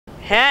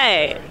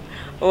Hey,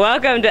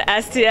 welcome to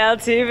STL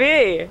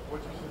TV.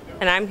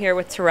 And I'm here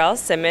with Terrell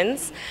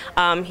Simmons.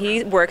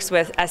 He works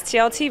with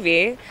STL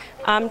TV.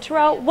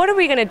 Terrell, what are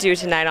we going to do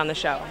tonight on the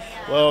show?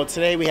 Well,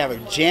 today we have a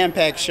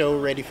jam-packed show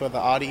ready for the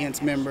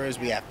audience members.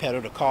 We have Pedal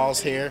the Cause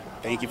here.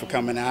 Thank you for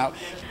coming out.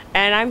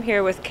 And I'm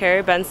here with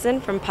Carrie Benson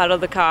from Pedal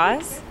the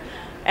Cause.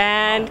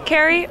 And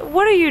Carrie,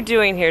 what are you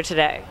doing here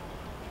today?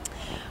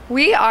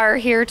 We are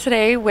here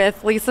today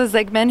with Leisa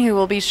Zigman, who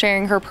will be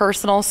sharing her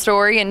personal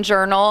story and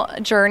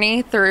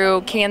journey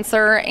through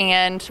cancer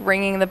and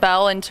ringing the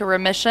bell into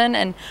remission,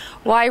 and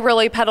why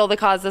really Pedal the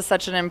Cause is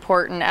such an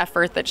important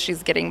effort that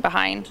she's getting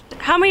behind.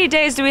 How many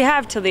days do we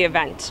have till the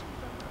event?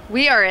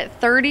 We are at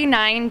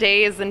 39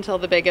 days until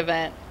the big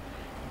event.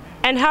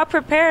 And how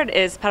prepared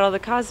is Pedal the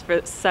Cause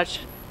for such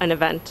an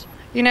event?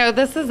 You know,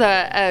 this is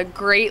a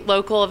great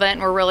local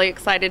event. We're really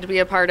excited to be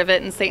a part of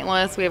it in St.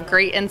 Louis. We have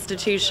great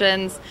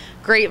institutions,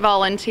 great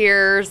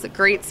volunteers,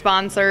 great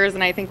sponsors,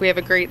 and I think we have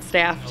a great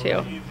staff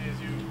too.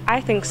 I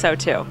think so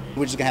too.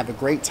 We're just going to have a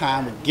great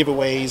time with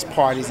giveaways,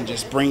 parties, and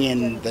just bring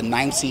in the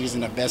 9th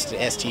season of Best of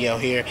STL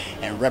here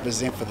and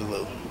represent for the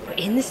Lou. We're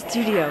in the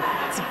studio.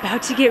 It's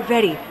about to get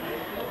ready.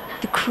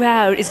 The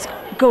crowd is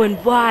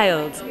going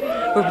wild.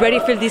 We're ready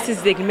for Leisa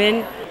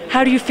Zigman.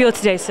 How do you feel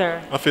today,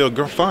 sir? I feel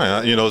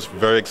fine. You know, it's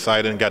very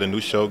exciting. Got a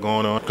new show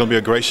going on. It's going to be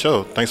a great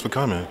show. Thanks for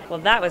coming. Well,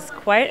 that was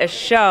quite a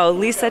show.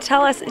 Leisa,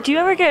 tell us, do you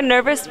ever get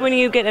nervous when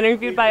you get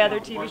interviewed by other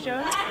TV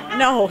shows?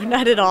 No,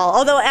 not at all.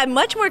 Although I'm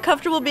much more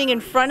comfortable being in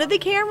front of the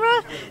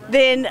camera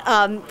than,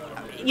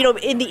 you know,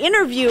 in the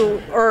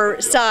interviewer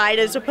side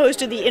as opposed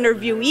to the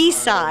interviewee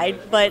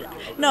side. But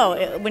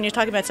no, when you're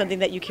talking about something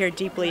that you care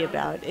deeply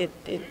about,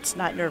 it's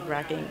not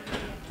nerve-wracking.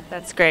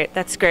 That's great.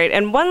 That's great.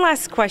 And one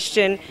last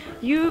question.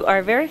 You are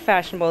a very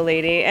fashionable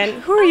lady, and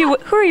who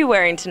are you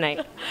wearing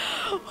tonight?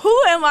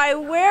 Who am I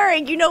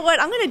wearing? You know what?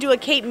 I'm going to do a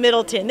Kate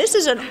Middleton. This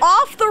is an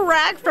off the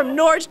rack from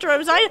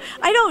Nordstrom's.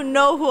 I don't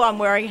know who I'm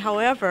wearing.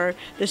 However,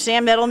 the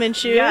Sam Edelman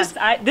shoes. Yes,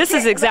 this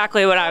is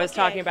exactly what I was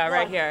talking about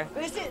right here.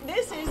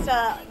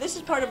 This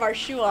is part of our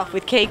shoe off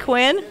with Kay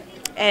Quinn,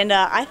 and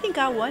I think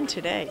I won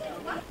today.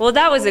 Well,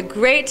 that was a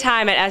great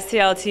time at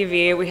STL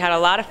TV. We had a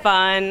lot of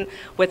fun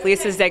with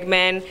Leisa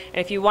Zigman. And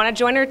if you want to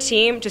join her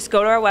team, just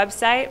go to our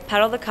website,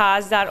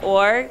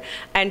 pedalthecause.org,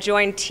 and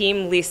join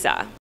Team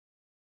Leisa.